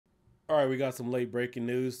All right, we got some late breaking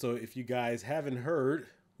news. So if you guys haven't heard,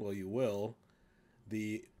 well, you will.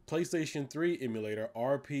 The PlayStation 3 emulator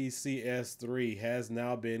RPCS3 has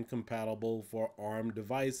now been compatible for ARM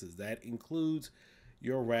devices. That includes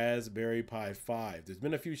your Raspberry Pi 5. There's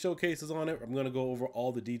been a few showcases on it. I'm going to go over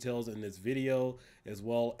all the details in this video, as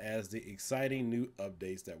well as the exciting new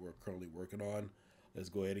updates that we're currently working on. Let's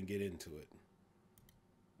go ahead and get into it.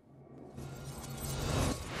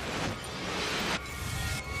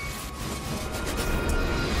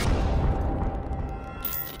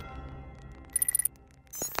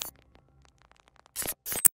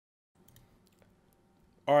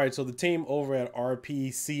 All right, so the team over at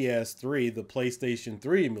RPCS3, the PlayStation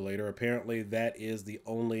 3 emulator, apparently that is the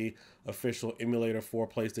only official emulator for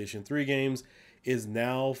PlayStation 3 games, is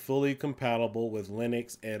now fully compatible with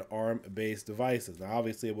Linux and ARM-based devices. Now,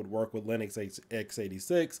 obviously, it would work with Linux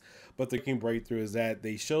x86, but the key breakthrough is that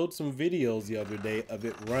they showed some videos the other day of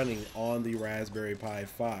it running on the Raspberry Pi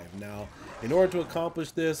 5. Now, in order to accomplish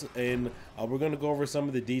this, and we're going to go over some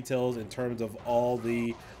of the details in terms of all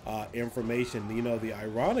the information. You know, the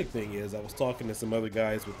ironic thing is I was talking to some other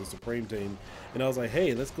guys with the Supreme team, and I was like,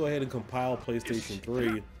 hey, let's go ahead and compile PlayStation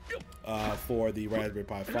 3 for the Raspberry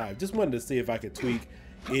Pi 5. Just wanted to see if I could tweak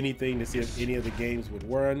anything to see if any of the games would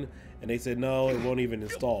run, and they said no, it won't even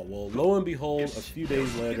install. Well, lo and behold, a few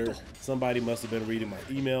days later, somebody must have been reading my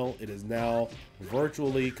email. It is now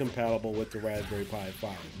virtually compatible with the Raspberry Pi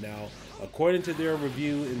 5. Now, according to their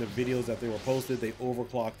review in the videos that they were posted, they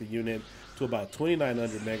overclocked the unit to about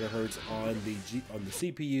 2900 megahertz on the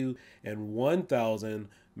CPU and 1000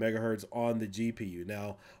 megahertz on the GPU.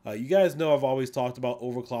 Now, you guys know I've always talked about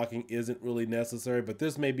overclocking isn't really necessary, but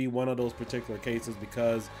this may be one of those particular cases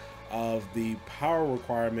because of the power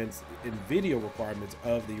requirements and video requirements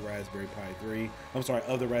of the Raspberry Pi 3. I'm sorry,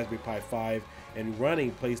 of the Raspberry Pi 5 and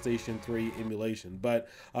running PlayStation 3 emulation. But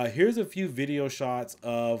here's a few video shots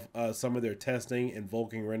of some of their testing and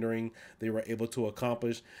Vulkan rendering they were able to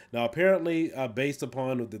accomplish. Now, apparently, based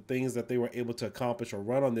upon the things that they were able to accomplish or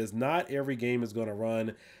run on this, not every game is going to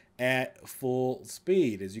run at full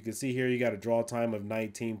speed. As you can see here, you got a draw time of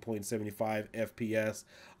 19.75 FPS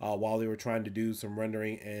while they were trying to do some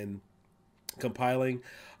rendering and compiling.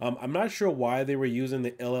 I'm not sure why they were using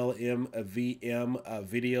the LLM VM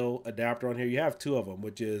video adapter on here. You have two of them,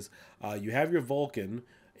 which is you have your Vulkan,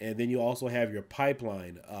 and then you also have your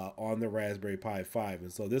pipeline on the Raspberry Pi 5.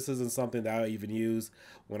 And so this isn't something that I even use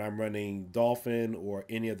when I'm running Dolphin or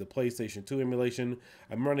any of the PlayStation 2 emulation.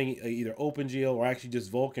 I'm running either OpenGL or actually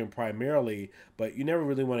just Vulkan primarily, but you never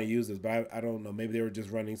really want to use this. But I don't know, maybe they were just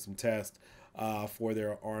running some tests for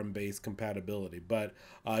their ARM-based compatibility. But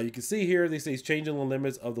you can see here, they say it's changing the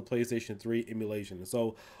limits of the PlayStation 3 emulation. And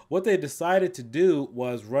so what they decided to do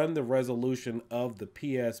was run the resolution of the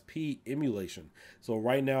PSP emulation. So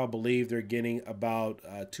right now, I believe they're getting about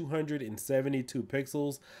 272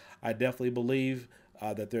 pixels. I definitely believe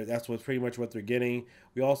that's pretty much what they're getting.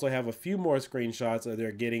 We also have a few more screenshots of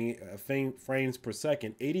they're getting frames per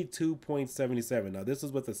second, 82.77. Now this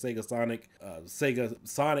is with the Sega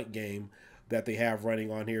Sonic game that they have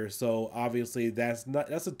running on here. So obviously that's a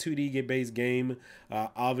 2D based game.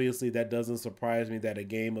 Obviously that doesn't surprise me that a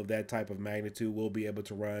game of that type of magnitude will be able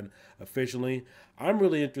to run efficiently. I'm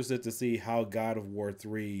really interested to see how God of War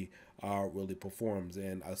 3 really performs,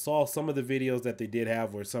 and I saw some of the videos that they did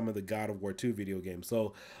have were some of the God of War 2 video games.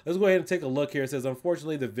 So let's go ahead and take a look here. It says,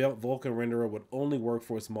 unfortunately, the Vulkan renderer would only work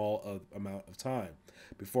for a small amount of time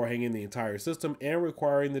before hanging the entire system and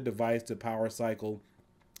requiring the device to power cycle.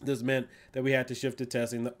 This meant that we had to shift to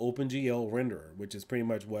testing the OpenGL renderer, which is pretty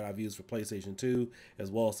much what I've used for PlayStation 2, as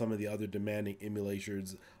well as some of the other demanding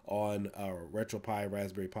emulators on RetroPie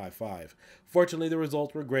Raspberry Pi 5. Fortunately, the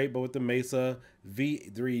results were great, but with the Mesa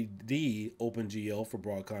V3D OpenGL for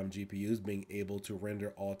Broadcom GPUs being able to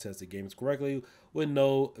render all tested games correctly with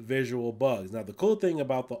no visual bugs. Now, the cool thing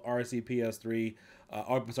about the RPCS3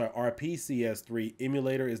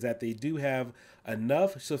 emulator is that they do have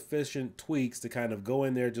enough sufficient tweaks to kind of go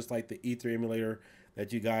in there, just like the E3 emulator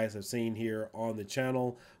that you guys have seen here on the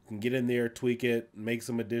channel. We can get in there, tweak it, make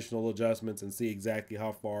some additional adjustments, and see exactly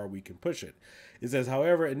how far we can push it. It says,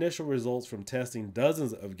 however, initial results from testing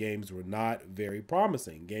dozens of games were not very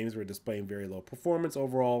promising. Games were displaying very low performance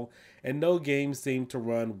overall, and no games seemed to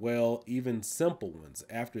run well, even simple ones.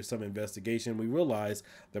 After some investigation, we realized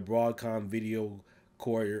the Broadcom Video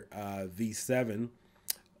Core V7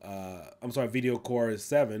 Video Core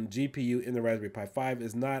 7 GPU in the Raspberry Pi 5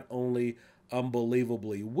 is not only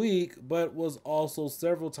unbelievably weak, but was also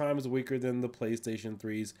several times weaker than the PlayStation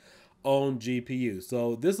 3's own GPU.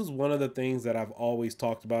 So this is one of the things that I've always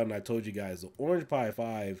talked about, and I told you guys, the Orange Pi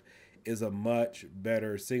 5 is a much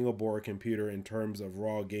better single board computer in terms of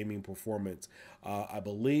raw gaming performance. I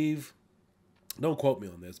believe, don't quote me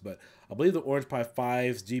on this, but I believe the Orange Pi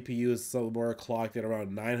 5's GPU is somewhere clocked at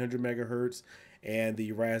around 900 megahertz, and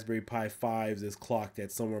the Raspberry Pi 5's is clocked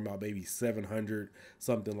at somewhere about maybe 700,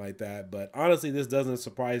 something like that. But honestly, this doesn't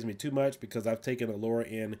surprise me too much because I've taken a lower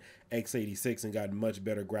end x86 and gotten much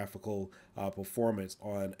better graphical performance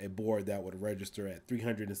on a board that would register at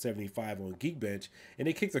 375 on Geekbench, and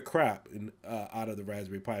it kicked the crap out of the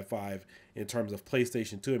Raspberry Pi 5 in terms of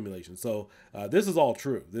PlayStation 2 emulation. So this is all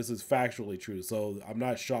true. This is factually true. So I'm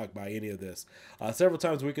not shocked by any of this. Several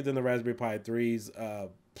times weaker than the Raspberry Pi 3's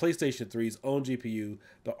PlayStation 3's own GPU,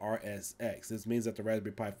 the RSX. This means that the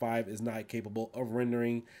Raspberry Pi 5 is not capable of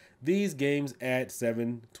rendering these games at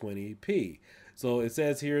 720p. So it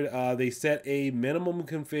says here they set a minimum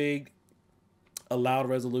config allowed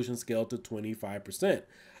resolution scale to 25%.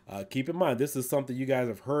 Keep in mind, this is something you guys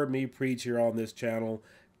have heard me preach here on this channel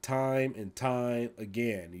time and time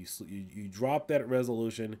again. You drop that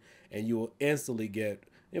resolution and you will instantly get,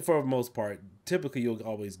 and for the most part, typically you'll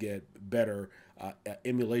always get better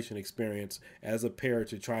emulation experience as compared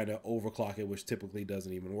to trying to overclock it, which typically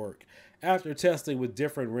doesn't even work. After testing with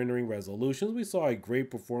different rendering resolutions, we saw a great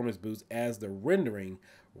performance boost as the rendering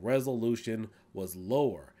resolution was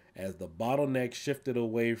lower, as the bottleneck shifted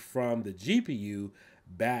away from the GPU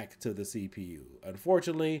back to the CPU.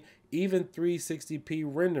 Unfortunately, even 360p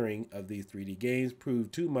rendering of these 3D games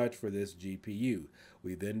proved too much for this GPU.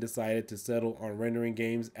 We then decided to settle on rendering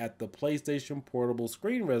games at the PlayStation Portable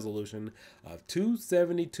screen resolution of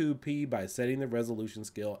 272p by setting the resolution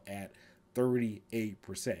scale at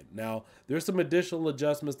 38%. Now, there's some additional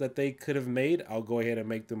adjustments that they could have made. I'll go ahead and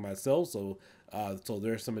make them myself. So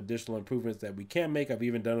there's some additional improvements that we can make. I've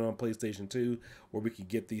even done it on PlayStation 2 where we could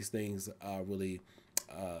get these things really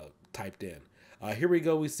typed in. Here we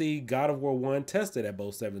go. We see God of War 1 tested at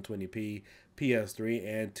both 720p PS3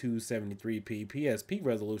 and 273p PSP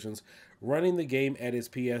resolutions, running the game at its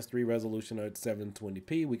PS3 resolution at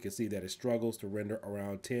 720p. We can see that it struggles to render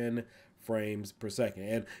around 10 frames per second.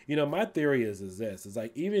 And you know, my theory is this: it's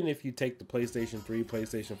like, even if you take the PlayStation 3,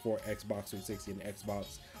 PlayStation 4, Xbox 360, and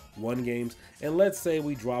Xbox One games, and let's say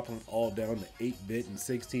we drop them all down to 8-bit and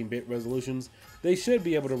 16-bit resolutions, they should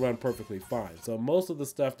be able to run perfectly fine. So most of the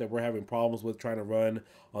stuff that we're having problems with trying to run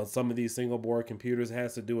on some of these single board computers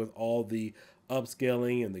has to do with all the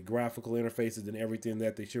upscaling and the graphical interfaces and everything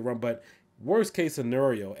that they should run. But worst case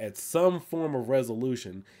scenario, at some form of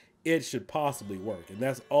resolution, it should possibly work. And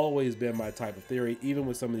that's always been my type of theory. Even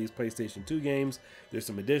with some of these PlayStation 2 games, there's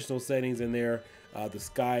some additional settings in there. The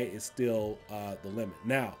sky is still the limit.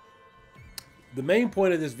 Now, the main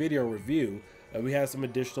point of this video review, we have some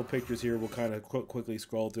additional pictures here. We'll kind of quickly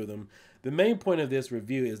scroll through them. The main point of this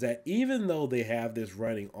review is that even though they have this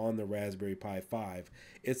running on the Raspberry Pi 5,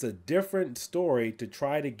 it's a different story to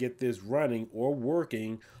try to get this running or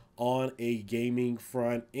working on a gaming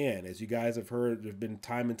front end. As you guys have heard, there's been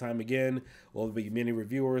time and time again, well, there'll be many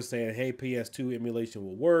reviewers saying, hey, PS2 emulation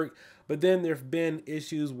will work. But then there've been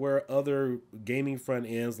issues where other gaming front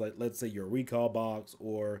ends, like let's say your Recall Box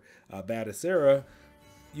or Batacera,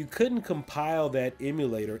 you couldn't compile that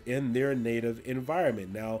emulator in their native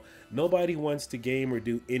environment. Now, nobody wants to game or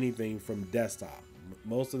do anything from desktop.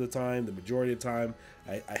 Most of the time, the majority of the time,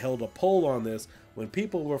 I held a poll on this. When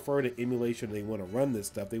people refer to emulation, they want to run this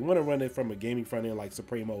stuff. They want to run it from a gaming front end like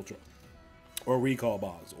Supreme Ultra or Recall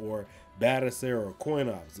Box or Batacera or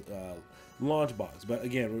CoinOps, Launch Box. But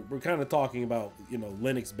again, we're kind of talking about, you know,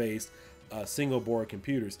 Linux-based single board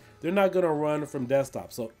computers. They're not going to run from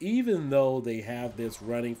desktop. So even though they have this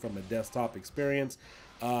running from a desktop experience,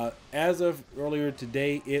 as of earlier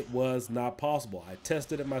today, it was not possible. I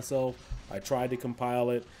tested it myself. I tried to compile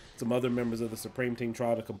it. Some other members of the Supreme team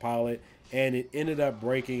tried to compile it, and it ended up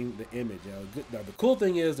breaking the image. Now, the cool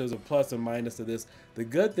thing is there's a plus and minus to this. The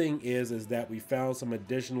good thing is that we found some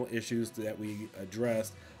additional issues that we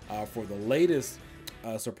addressed for the latest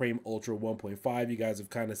Supreme Ultra 1.5. You guys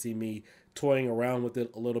have kind of seen me toying around with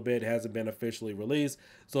it a little bit. It hasn't been officially released.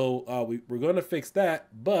 So we're going to fix that,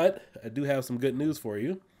 but I do have some good news for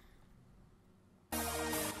you.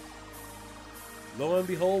 Lo and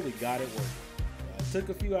behold, we got it working. It took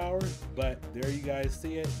a few hours, but there you guys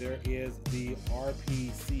see it. There is the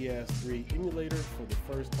RPCS3 emulator for the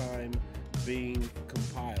first time being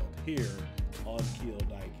compiled here on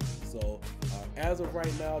kiodiekin. So as of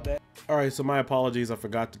right now, that... Alright, so my apologies. I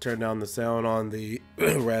forgot to turn down the sound on the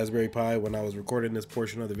Raspberry Pi when I was recording this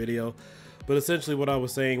portion of the video. But essentially what I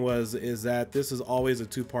was saying is that this is always a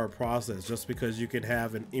two-part process. Just because you can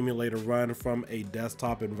have an emulator run from a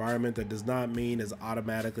desktop environment, that does not mean is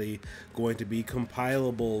automatically going to be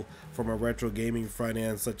compilable from a retro gaming front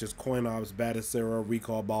end such as CoinOps, Batacera,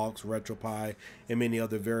 Recalbox, RetroPie, and many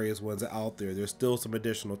other various ones out there. There's still some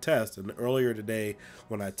additional tests, and earlier today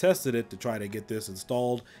when I tested it to try to get this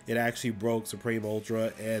installed, it actually broke Supreme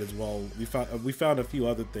Ultra, and as well we found a few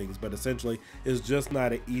other things, but essentially it's just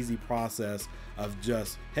not an easy process of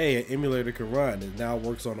just, hey, an emulator can run, it now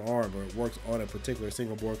works on ARM or it works on a particular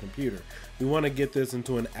single board computer. We want to get this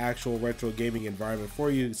into an actual retro gaming environment for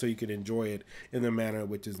you so you can enjoy it in the manner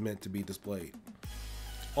which is meant to be displayed.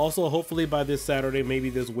 Also, hopefully by this Saturday, maybe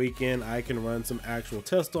this weekend, I can run some actual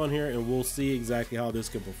tests on here and we'll see exactly how this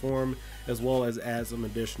can perform, as well as add some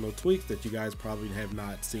additional tweaks that you guys probably have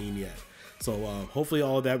not seen yet. So hopefully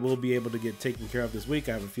all of that will be able to get taken care of this week.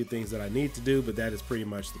 I have a few things that I need to do, but that is pretty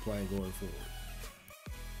much the plan going forward.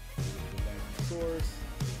 Back to source,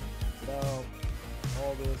 about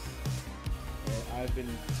all this, and I've been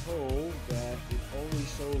told that it only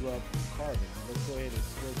shows up in Carbon. Let's go ahead and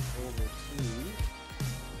switch over to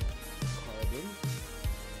Carbon.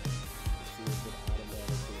 Let's see if it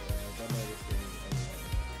automatically adds. I know this thing is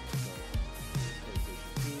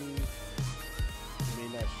PlayStation 2. It may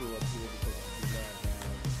not show up here because I do not have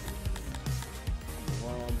the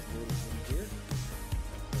ROMs loaded in here.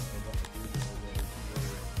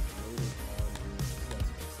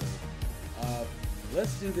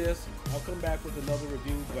 Let's do this. I'll come back with another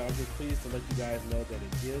review, but I'm just pleased to let you guys know that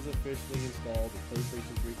it is officially installed. The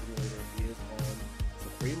PlayStation 3 emulator is on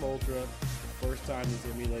Supreme Ultra. The first time this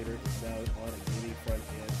emulator is now on a gaming front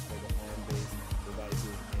end for the ARM-based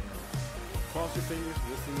devices. And cross your fingers.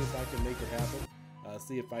 We'll see if I can make it happen.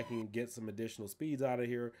 See if I can get some additional speeds out of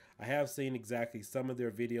here. I have seen exactly some of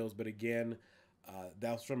their videos, but again,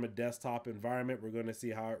 that's from a desktop environment. We're going to see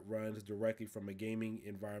how it runs directly from a gaming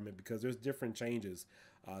environment, because there's different changes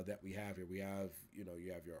that we have here. We have, you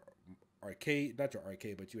have your arcade, not your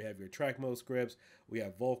arcade, but you have your track mode scripts. We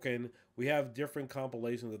have Vulkan. We have different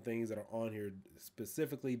compilations of things that are on here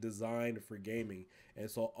specifically designed for gaming. And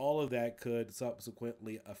so all of that could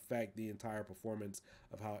subsequently affect the entire performance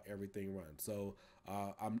of how everything runs. So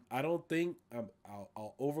I don't think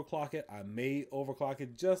I'll overclock it. I may overclock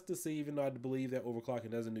it just to see, even though I believe that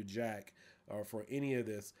overclocking doesn't do jack for any of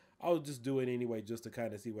this. I'll just do it anyway just to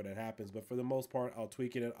kind of see what happens. But for the most part, I'll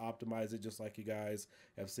tweak it and optimize it just like you guys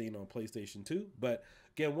have seen on PlayStation 2. But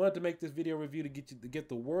again, wanted to make this video review to get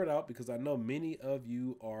the word out, because I know many of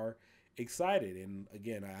you are excited. And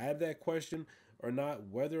again, I had that question or not,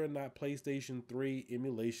 whether or not PlayStation 3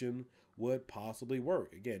 emulation would possibly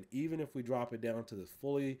work. Again, even if we drop it down to the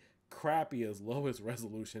fully crappy as lowest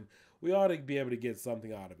resolution, we ought to be able to get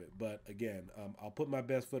something out of it. But again, I'll put my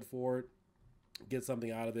best foot forward, get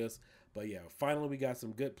something out of this. But yeah, finally we got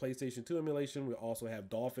some good PlayStation 2 emulation. We also have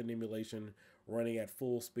Dolphin emulation running at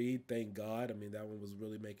full speed, thank God. I mean, that one was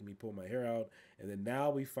really making me pull my hair out. And then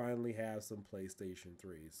now we finally have some PlayStation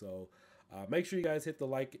 3. So make sure you guys hit the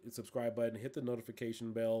like and subscribe button, hit the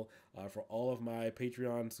notification bell. For all of my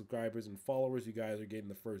Patreon subscribers and followers, you guys are getting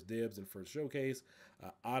the first dibs and first showcase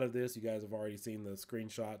out of this. You guys have already seen the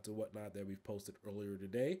screenshots and whatnot that we've posted earlier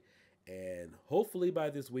today. And hopefully by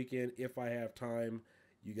this weekend, if I have time,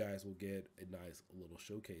 you guys will get a nice little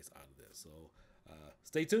showcase out of this. So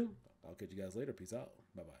stay tuned. I'll catch you guys later. Peace out.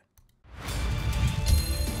 Bye-bye.